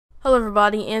Hello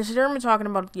everybody, and today we're talking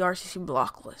about the RTC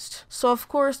block list. So of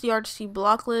course the RTC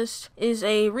block list is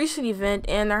a recent event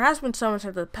and there has been some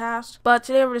in the past, but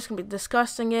today we're just going to be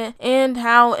discussing it and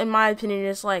how in my opinion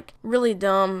it's like really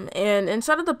dumb, and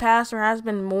inside of the past there has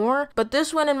been more, but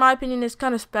this one in my opinion is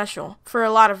kind of special for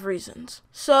a lot of reasons.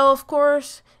 So of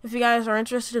course, if you guys are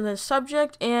interested in this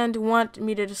subject and want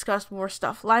me to discuss more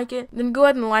stuff like it, then go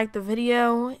ahead and like the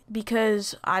video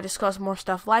because I discuss more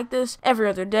stuff like this every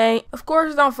other day. Of course,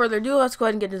 without further ado, let's go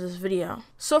ahead and get into this video.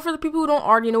 So for the people who don't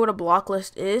already know what a block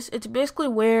list is, it's basically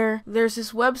where there's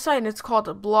this website and it's called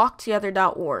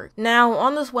blocktogether.org. Now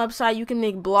on this website you can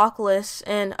make block lists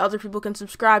and other people can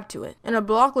subscribe to it. And a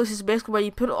block list is basically where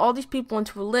you put all these people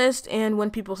into a list, and when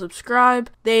people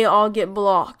subscribe, they all get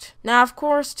blocked. Now of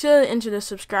course, to enter the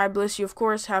subscribe list, you of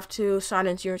course have to sign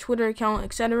into your Twitter account,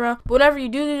 etc. But whenever you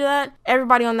do that,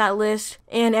 everybody on that list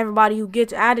and everybody who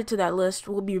gets added to that list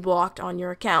will be blocked on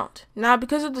your account. Now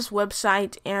because of this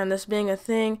website and this being a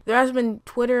thing, there has been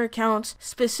Twitter accounts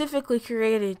specifically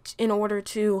created in order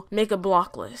to make a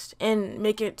block list and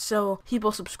make it so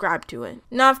people subscribe to it.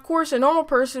 Now of course, a normal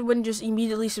person wouldn't just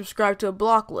immediately subscribe to a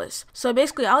block list. So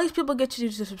basically all these people get to do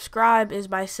to subscribe is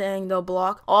by saying they'll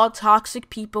block all toxic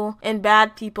people and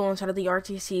bad people inside of the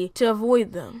RTC to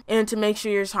avoid them and to make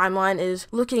sure your timeline is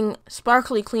looking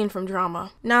sparkly clean from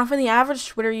drama. Now for the average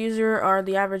Twitter user or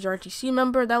the average RTC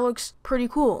member, that looks pretty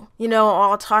cool. You know,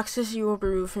 all toxicity will be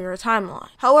removed from your timeline.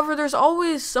 However, there's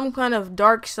always some kind of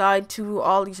dark side to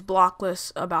all these block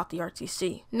lists about the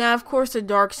RTC. Now of course, the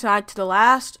dark side to the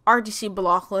last RTC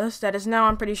block list that is now,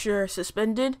 I'm pretty sure,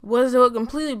 suspended, was they would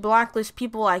completely blacklist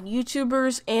people like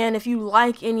YouTubers, and if you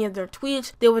like any of their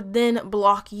tweets, they would then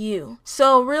block you.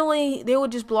 So really, they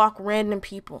would just block random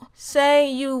people. Say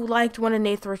you liked one of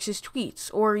Nathrix's tweets,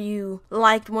 or you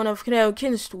liked one of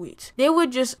Kin's tweets. They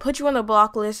would just put you on the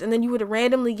block list, and then you would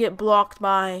randomly get blocked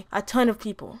by a ton of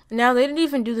people. Now, they didn't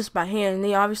even do this by hand.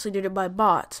 They obviously did it by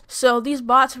bots. So these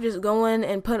bots would just go in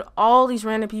and put all these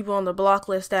random people on the block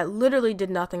list that literally did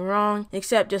nothing wrong,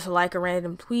 except just like a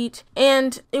random tweet,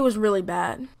 and it was really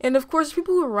bad. And of course,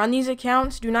 people who run these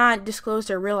accounts do not disclose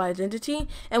their real identity,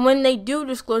 and when they do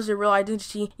disclose their real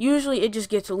identity, usually it just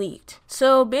gets leaked.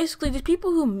 So basically, the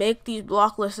people who make these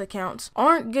block list accounts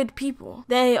aren't good people.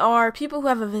 They are people who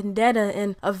have a vendetta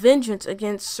and a vengeance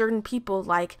against certain people,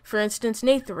 like for instance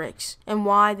Nathrix, and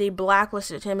why they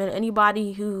blacklisted him, and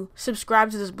anybody who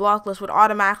subscribes to this block list would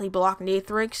automatically block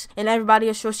Nathrix and everybody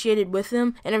associated with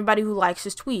him and everybody who likes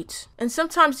his tweets. And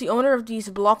sometimes the owner of these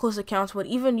block list accounts would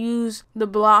even use the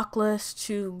block list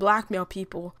to blackmail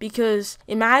people, because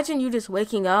imagine you just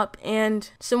waking up and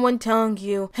someone telling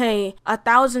you, hey,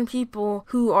 1,000 people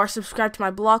who are subscribed to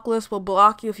my block list will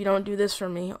block you if you don't do this for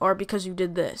me, or because you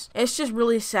did this. It's just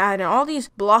really sad, and all these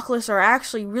block lists are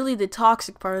actually really the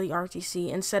toxic part of the RTC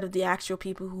instead of the actual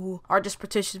people who are just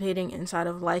participating inside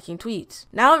of liking tweets.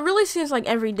 Now it really seems like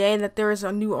every day that there is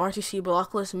a new RTC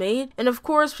block list made, and of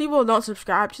course people don't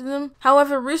subscribe to them.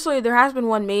 However, recently there has been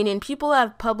one made and people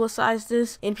have publicized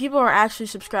this and people are actually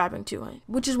subscribing to it,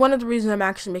 which is one of the reasons I'm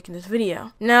actually making this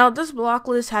video. Now this block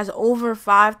list has over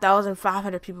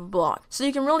 5,500 people blocked, so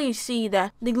you can really see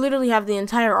that they literally have the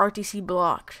entire RTC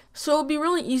blocked. So it would be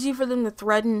really easy for them to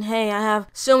threaten, hey, I have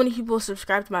so many people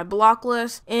subscribed to my block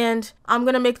list and I'm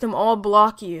gonna make them all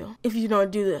block you if you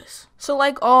don't do this. So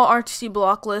like all RTC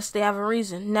block lists, they have a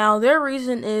reason. Now their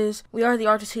reason is, we are the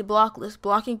RTC block list,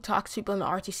 blocking toxic people in the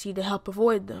RTC to help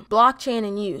avoid them. Blockchain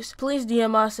in use. Please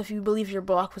DM us if you believe your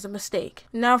block was a mistake.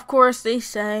 Now of course they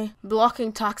say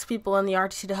blocking toxic people in the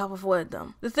RTC to help avoid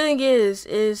them. The thing is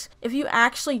if you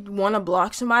actually want to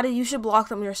block somebody, you should block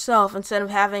them yourself instead of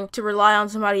having to rely on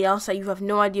somebody else that you have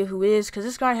no idea who is, because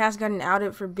this guy has gotten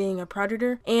outed for being a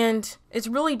predator, and it's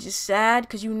really just sad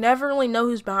because you never really know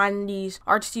who's behind these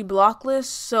RTC block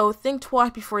lists, so think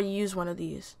twice before you use one of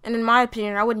these. And in my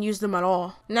opinion, I wouldn't use them at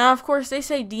all. Now of course they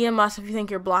say DM us if you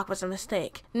think your block was a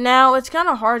mistake. Now it's kind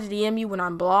of hard to DM you when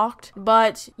I'm blocked,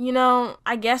 but you know,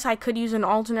 I guess I could use an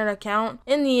alternate account.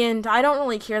 In the end, I don't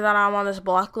really care that I'm on this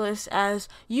block list, as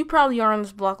you probably are on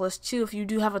this block list too if you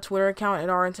do have a Twitter account and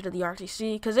are into the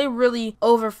RTC, because they really,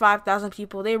 over 5,000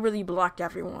 people, they really blocked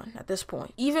everyone at this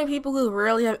point. Even people who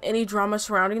rarely have any drama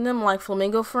surrounding them, like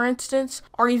Flamingo for instance,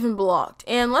 are even blocked.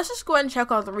 And let's just just go ahead and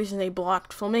check out the reason they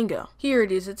blocked Flamingo. Here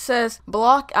it is. It says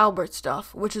block Albert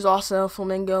stuff, which is also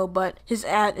Flamingo, but his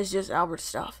ad is just Albert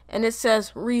stuff. And it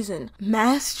says reason,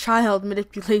 mass child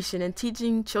manipulation and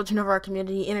teaching children of our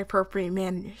community inappropriate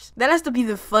manners. That has to be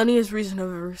the funniest reason I've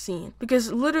ever seen,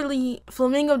 because literally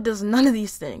Flamingo does none of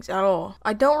these things at all.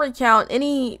 I don't recount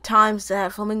any times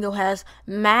that Flamingo has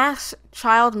mass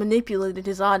child manipulated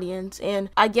his audience, and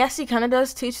I guess he kind of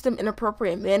does teach them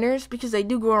inappropriate manners because they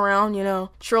do go around, you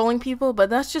know, trolling people, but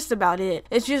that's just about it.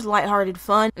 It's just lighthearted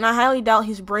fun, and I highly doubt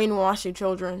he's brainwashing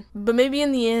children. But maybe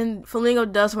in the end, Flamingo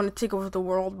does want to take over the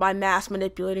world by mass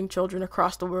manipulating children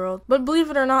across the world. But believe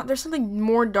it or not, there's something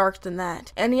more dark than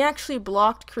that. And he actually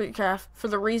blocked Creekcraft for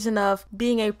the reason of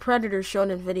being a predator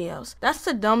shown in videos. That's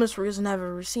the dumbest reason I've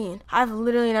ever seen. I've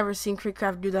literally never seen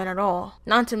Creekcraft do that at all.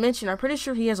 Not to mention, I'm pretty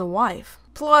sure he has a wife.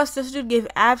 Plus, this dude gave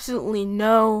absolutely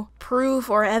no proof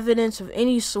or evidence of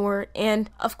any sort, and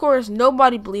of course,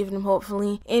 nobody believed him,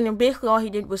 hopefully, and basically all he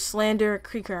did was slander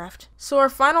Creekcraft. So our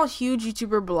final huge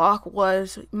YouTuber block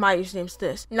was Myers Names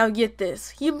This. Now get this,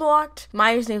 he blocked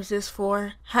Myers Names This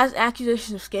for has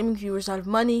accusations of scamming viewers out of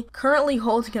money, currently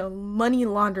holding a money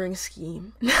laundering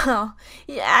scheme. Now,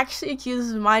 he actually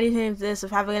accuses Myers Names This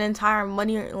of having an entire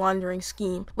money laundering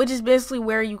scheme, which is basically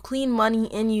where you clean money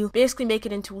and you basically make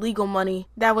it into legal money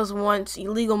that was once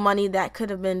illegal money that could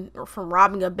have been from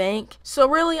robbing a bank. So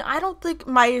really, I don't think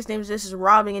Myers Names This is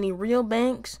robbing any real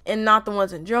banks and not the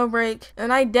ones in Jailbreak.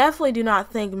 And I definitely do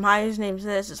not think Myers Names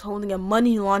This is holding a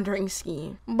money laundering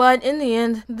scheme. But in the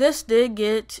end, this did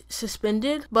get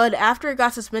suspended. But after it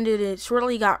got suspended, it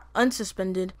shortly got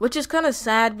unsuspended, which is kind of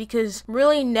sad because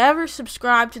really never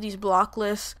subscribe to these block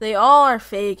lists. They all are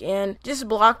fake, and just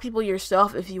block people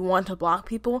yourself if you want to block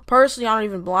people. Personally, I don't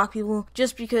even block people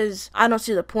just because I don't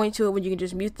see the point to it when you can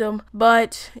just mute them.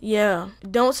 But yeah,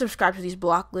 don't subscribe to these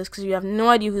block lists because you have no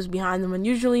idea who's behind them, and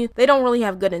usually they don't really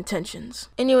have good intentions.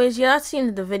 Anyways, yeah, that's the end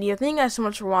of the video. Thank you guys so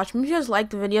much for watching. If you guys like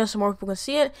the video so more people can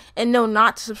see it, and know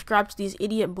not to subscribe to these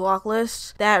idiot block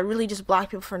lists that really just block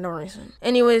people for no reason.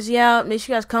 Anyways, yeah, make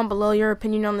sure you guys comment below your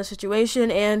opinion on the situation,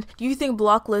 and do you think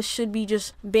block lists should be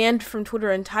just banned from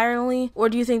Twitter entirely, or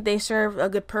do you think they serve a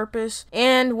good purpose?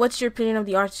 And what's your opinion of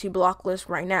the RTC block list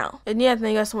right now? And yeah,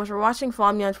 thank you guys so much for watching.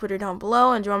 Follow me on Twitter down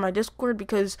below and join my Discord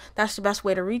because that's the best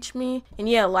way to reach me. And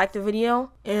yeah, like the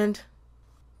video, and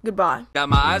goodbye. Got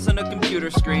my eyes on a computer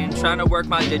screen, trying to work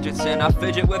my digits in. I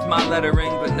fidget with my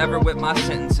lettering, but never with my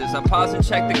sentences. I pause and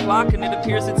check the clock, and it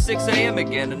appears it's 6 a.m.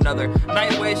 again. Another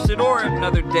night wasted or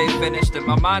another day finished, and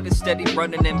my mind is steady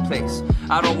running in place.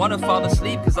 I don't want to fall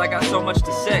asleep because I got so much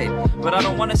to say, but I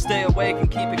don't want to stay awake and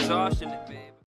keep exhaustion at bay.